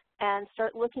and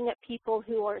start looking at people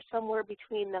who are somewhere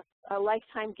between the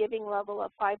lifetime giving level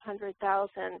of $500,000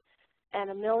 and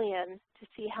 $1 million to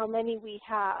see how many we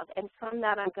have. And from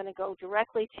that, I'm going to go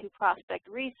directly to prospect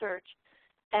research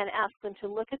and ask them to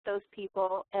look at those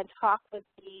people and talk with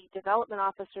the development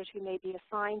officers who may be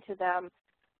assigned to them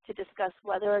to discuss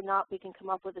whether or not we can come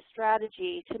up with a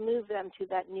strategy to move them to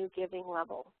that new giving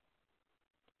level.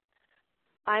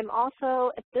 I'm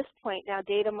also, at this point now,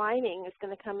 data mining is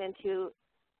going to come into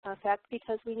effect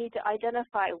because we need to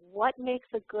identify what makes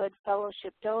a good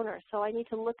fellowship donor. So I need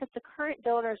to look at the current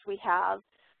donors we have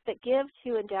that give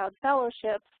to endowed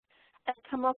fellowships and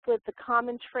come up with the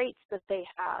common traits that they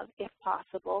have, if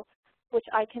possible, which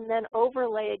I can then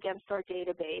overlay against our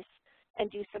database and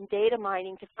do some data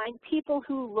mining to find people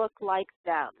who look like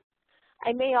them.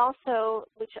 I may also,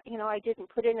 which I didn't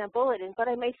put in a bulletin, but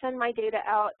I may send my data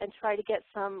out and try to get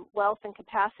some wealth and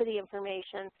capacity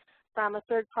information from a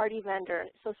third-party vendor.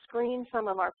 So screen some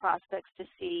of our prospects to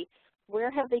see where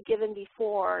have they given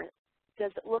before.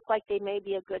 Does it look like they may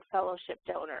be a good fellowship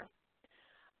donor?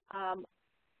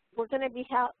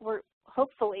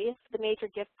 Hopefully, if the major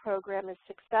gift program is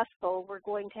successful, we're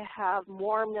going to have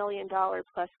more $1 million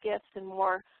plus gifts and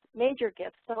more major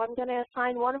gifts. So I'm going to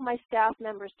assign one of my staff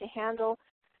members to handle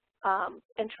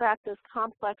and track those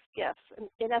complex gifts. And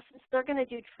in essence, they're going to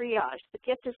do triage. The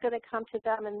gift is going to come to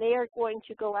them, and they are going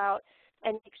to go out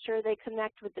and make sure they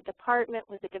connect with the department,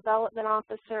 with the development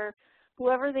officer,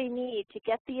 whoever they need to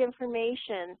get the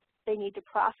information they need to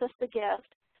process the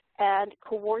gift and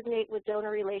coordinate with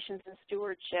donor relations and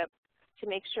stewardship to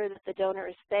make sure that the donor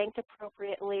is thanked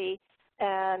appropriately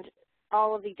and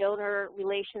all of the donor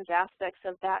relations aspects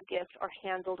of that gift are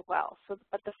handled well.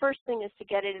 But the first thing is to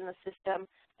get it in the system,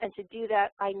 and to do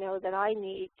that, I know that I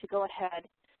need to go ahead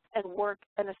and work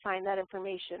and assign that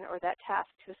information or that task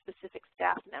to a specific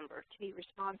staff member to be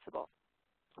responsible.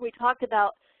 We talked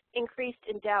about increased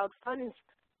endowed funds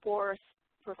for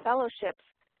fellowships,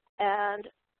 and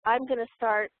I'm going to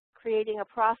start creating a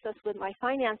process with my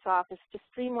finance office to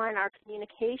streamline our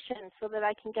communication so that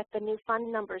I can get the new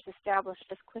fund numbers established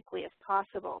as quickly as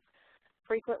possible.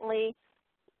 Frequently,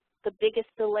 the biggest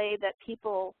delay that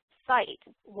people cite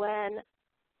when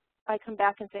I come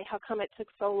back and say, how come it took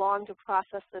so long to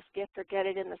process this gift or get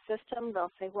it in the system?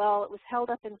 They'll say, well, it was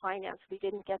held up in finance. We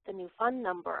didn't get the new fund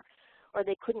number, or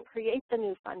they couldn't create the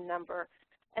new fund number,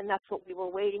 and that's what we were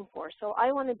waiting for. So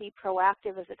I want to be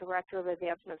proactive as a director of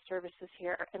advancement services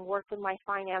here and work with my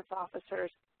finance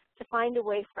officers to find a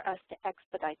way for us to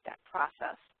expedite that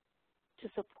process to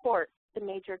support the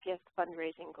major gift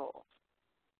fundraising goals.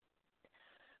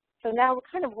 So now we're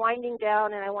kind of winding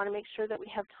down, and I want to make sure that we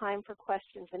have time for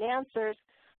questions and answers.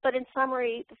 But in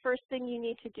summary, the first thing you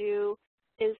need to do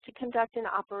is to conduct an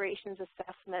operations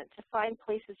assessment to find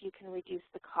places you can reduce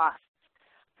the costs.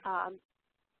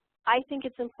 I think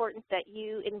it's important that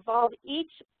you involve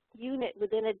each unit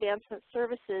within advancement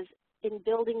services in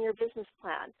building your business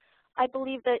plan. I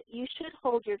believe that you should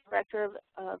hold your director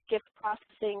of gift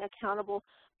processing accountable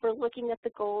for looking at the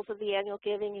goals of the annual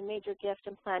giving and major gift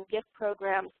and planned gift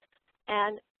programs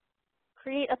and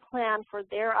create a plan for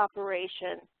their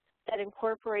operation that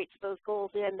incorporates those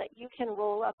goals in that you can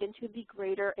roll up into the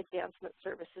greater advancement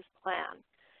services plan.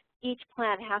 Each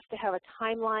plan has to have a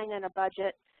timeline and a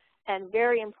budget, and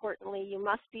very importantly, you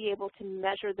must be able to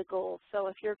measure the goals. So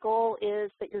if your goal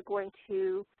is that you're going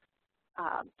to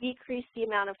decrease the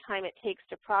amount of time it takes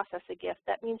to process a gift,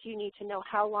 that means you need to know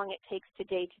how long it takes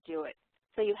today to do it.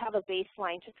 So you have a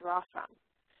baseline to draw from.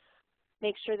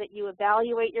 Make sure that you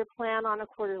evaluate your plan on a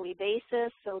quarterly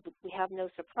basis so that we have no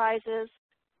surprises.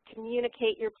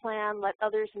 Communicate your plan, let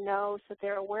others know so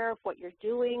they're aware of what you're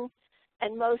doing,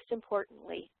 and most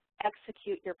importantly,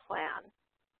 execute your plan.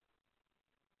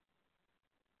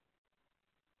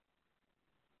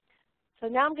 So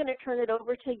now I'm going to turn it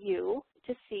over to you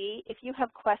to see if you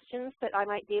have questions that I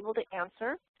might be able to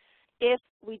answer. if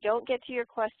we don't get to your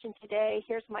question today,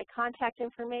 here's my contact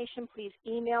information. Please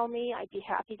email me. I'd be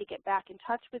happy to get back in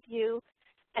touch with you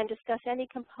and discuss any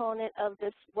component of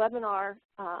this webinar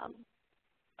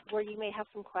where you may have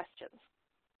some questions.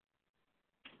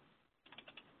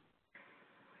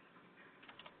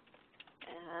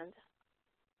 And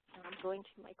I'm going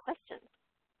to my questions.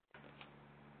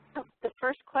 Oh, the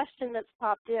first question that's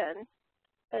popped in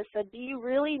said, do you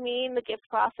really mean the gift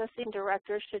processing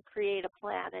director should create a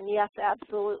plan? And yes,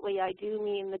 absolutely, I do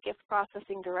mean the gift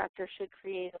processing director should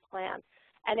create a plan.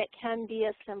 And it can be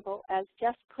as simple as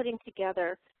just putting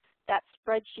together that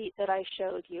spreadsheet that I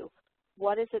showed you.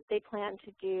 What is it they plan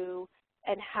to do,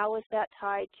 and how is that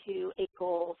tied to a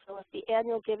goal? So if the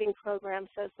annual giving program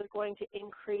says they're going to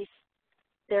increase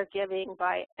their giving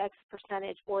by X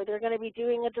percentage, or they're going to be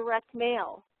doing a direct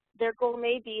mail, their goal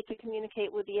may be to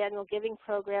communicate with the annual giving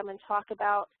program and talk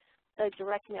about the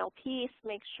direct mail piece,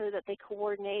 make sure that they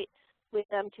coordinate with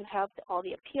them to have all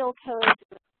the appeal codes,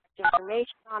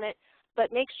 information on it,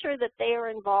 but make sure that they are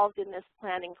involved in this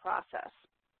planning process.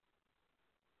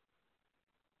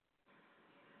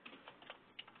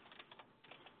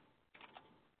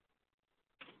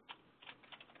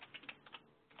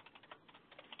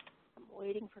 I'm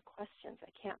waiting for questions. I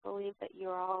can't believe that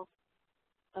you're all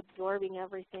absorbing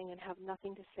everything and have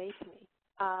nothing to say to me.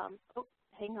 Oh,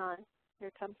 hang on.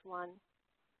 Here comes one.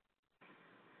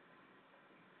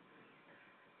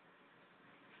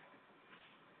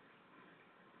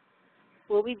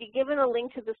 Will we be given a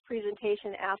link to this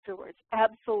presentation afterwards?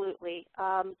 Absolutely.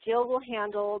 Jill will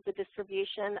handle the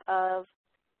distribution of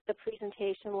the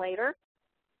presentation later.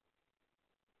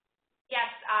 Yes,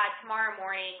 tomorrow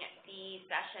morning the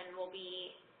session will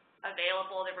be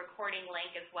available, the recording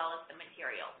link as well as the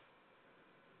materials.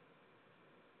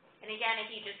 And again,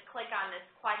 if you just click on this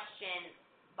question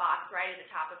box right at the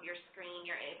top of your screen,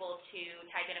 you're able to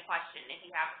type in a question if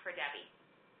you have it for Debbie.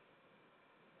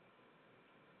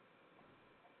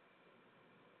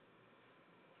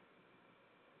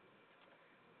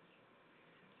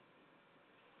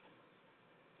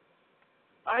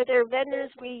 Are there vendors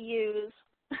we use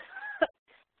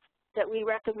that we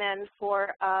recommend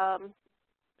for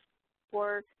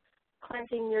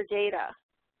cleansing your data?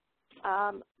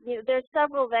 You know, there's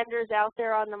several vendors out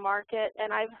there on the market,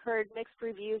 and I've heard mixed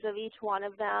reviews of each one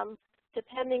of them.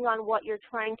 Depending on what you're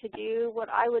trying to do, what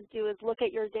I would do is look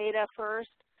at your data first,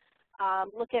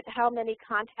 look at how many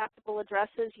contactable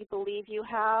addresses you believe you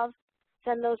have,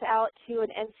 send those out to an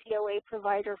NCOA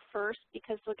provider first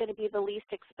because they're going to be the least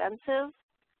expensive.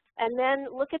 And then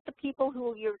look at the people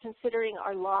who you're considering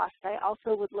are lost. I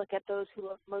also would look at those who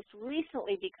have most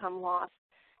recently become lost,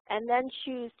 and then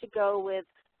choose to go with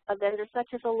a vendor such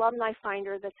as Alumni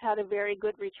Finder that's had a very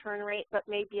good return rate but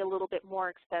may be a little bit more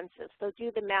expensive. So do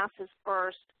the masses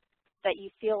first that you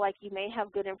feel like you may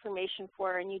have good information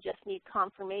for and you just need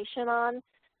confirmation on,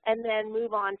 and then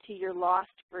move on to your lost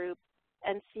group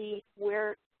and see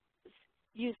where,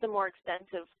 use the more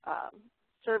expensive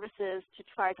services to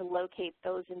try to locate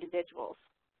those individuals.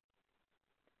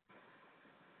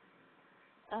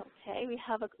 Okay, we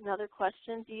have another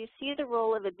question. Do you see the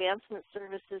role of advancement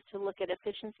services to look at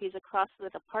efficiencies across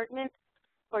the department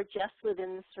or just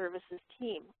within the services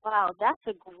team? Wow, that's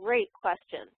a great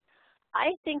question.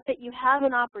 I think that you have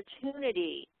an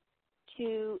opportunity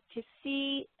to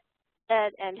see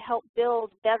and help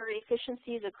build better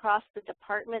efficiencies across the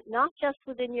department, not just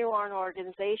within your own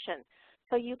organization.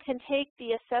 So you can take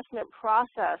the assessment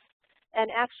process and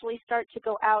actually start to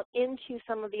go out into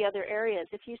some of the other areas.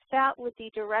 If you sat with the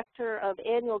director of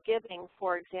annual giving,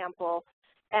 for example,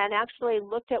 and actually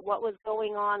looked at what was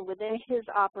going on within his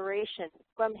operation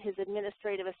from his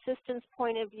administrative assistant's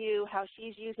point of view, how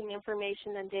she's using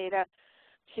information and data,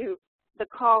 to the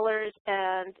callers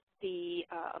and the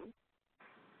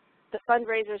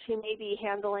fundraisers who may be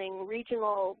handling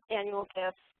regional annual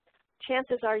gifts,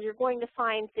 chances are you're going to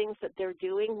find things that they're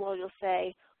doing where you'll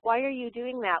say, why are you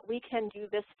doing that? We can do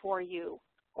this for you.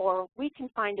 Or we can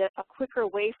find a quicker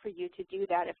way for you to do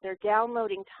that. If they're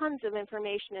downloading tons of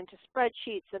information into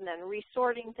spreadsheets and then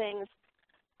resorting things,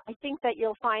 I think that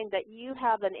you'll find that you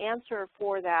have an answer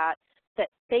for that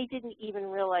they didn't even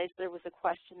realize there was a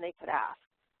question they could ask.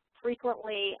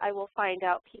 Frequently, I will find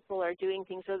out people are doing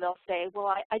things where they'll say,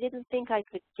 well, I didn't think I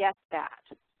could get that.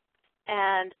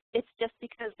 And it's just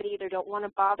because they either don't want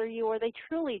to bother you or they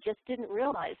truly just didn't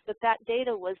realize that that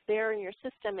data was there in your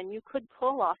system and you could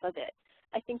pull off of it.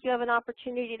 I think you have an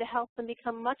opportunity to help them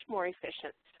become much more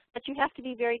efficient, but you have to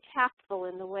be very tactful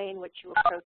in the way in which you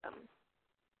approach them.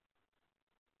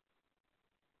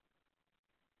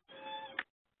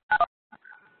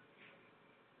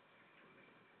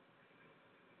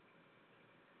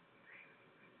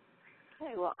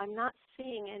 Okay, well, I'm not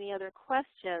seeing any other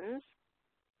questions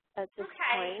at this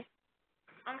point.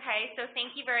 Okay, so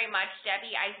thank you very much,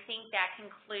 Debbie. I think that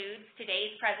concludes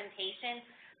today's presentation.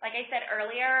 Like I said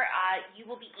earlier, you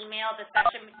will be emailed the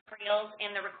session materials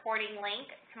and the recording link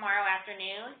tomorrow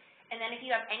afternoon. And then if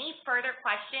you have any further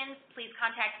questions, please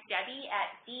contact Debbie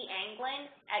at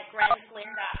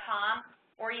danglen@grenslear.com,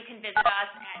 or you can visit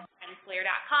us at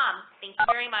grenslear.com. Thank you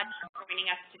very much for joining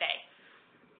us today.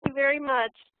 Thank you very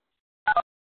much.